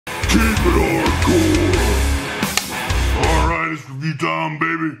Keep it hardcore. Alright, it's review time,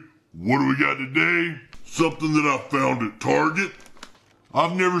 baby. What do we got today? Something that I found at Target.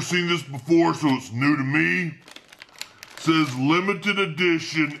 I've never seen this before, so it's new to me. It says limited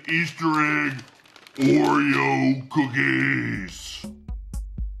edition Easter egg Oreo cookies.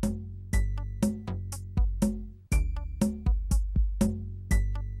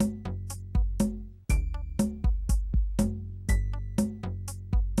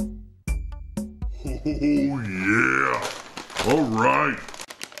 Oh yeah. Alright.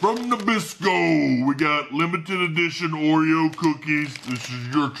 From Nabisco, we got limited edition Oreo cookies. This is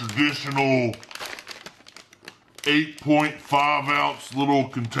your traditional 8.5 ounce little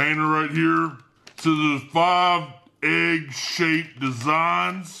container right here. So there's 5 egg-shaped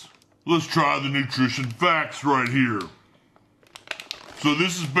designs. Let's try the nutrition facts right here. So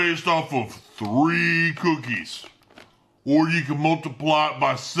this is based off of 3 cookies. Or you can multiply it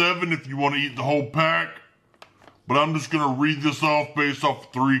by 7 if you want to eat the whole pack. But I'm just going to read this off based off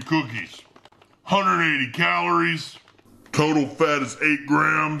of 3 cookies. 180 calories. Total fat is 8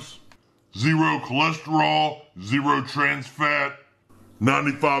 grams. 0 cholesterol. 0 trans fat.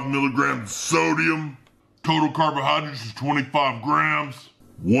 95 milligrams sodium. Total carbohydrates is 25 grams.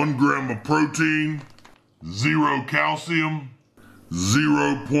 1 gram of protein. 0 calcium.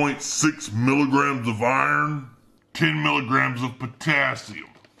 0.6 milligrams of iron. 10 milligrams of potassium.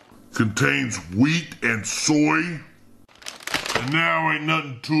 Contains wheat and soy. And now ain't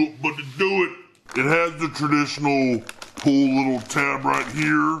nothing to it but to do it. It has the traditional pull little tab right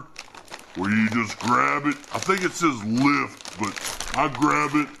here where you just grab it. I think it says lift, but I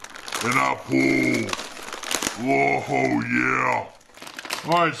grab it and I pull. Oh yeah.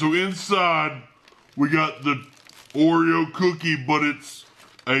 Alright, so inside we got the Oreo cookie, but it's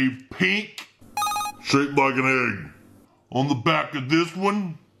a pink shaped like an egg. On the back of this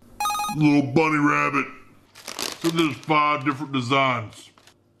one, little bunny rabbit. So there's 5 different designs.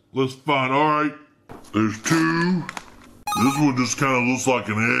 Let's find, alright. There's 2. This one just kind of looks like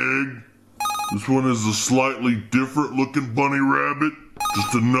an egg. This one is a slightly different looking bunny rabbit.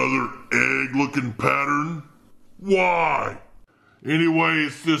 Just another egg looking pattern. Why? Anyway,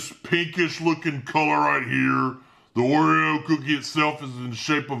 it's this pinkish looking color right here. The Oreo cookie itself is in the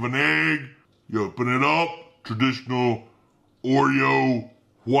shape of an egg. You open it up, traditional Oreo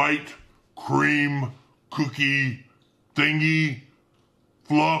white cream cookie thingy,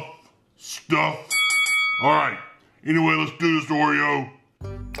 fluff, stuff. Alright, anyway, let's do this Oreo.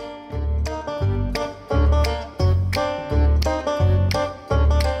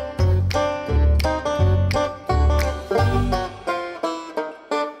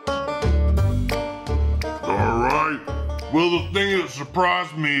 Alright, well the thing that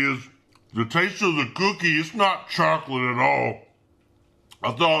surprised me is the taste of the cookie. It's not chocolate at all.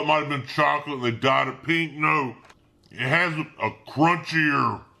 I thought it might have been chocolate and they dyed it pink. No, it has a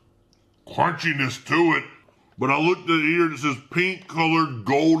crunchier crunchiness to it. But I looked at it here and it says pink colored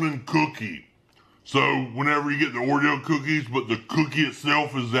golden cookie. So whenever you get the Oreo cookies, but the cookie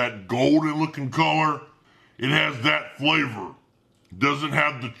itself is that golden looking color, it has that flavor. It doesn't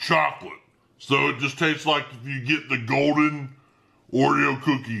have the chocolate. So it just tastes like if you get the golden Oreo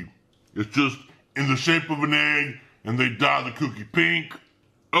cookie. It's just in the shape of an egg and they dye the cookie pink.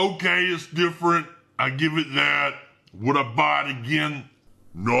 Okay, it's different. I give it that. Would I buy it again?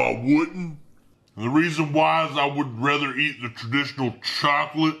 No, I wouldn't. And the reason why is I would rather eat the traditional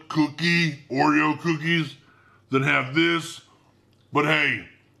chocolate cookie, Oreo cookies, than have this. But hey,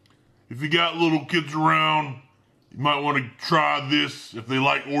 if you got little kids around, you might want to try this if they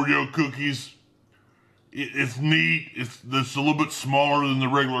like Oreo cookies. It's neat. It's a little bit smaller than the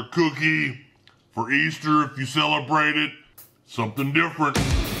regular cookie. For Easter, if you celebrate it, something different.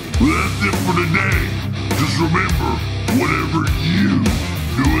 Well, that's it for today. Just remember, whatever you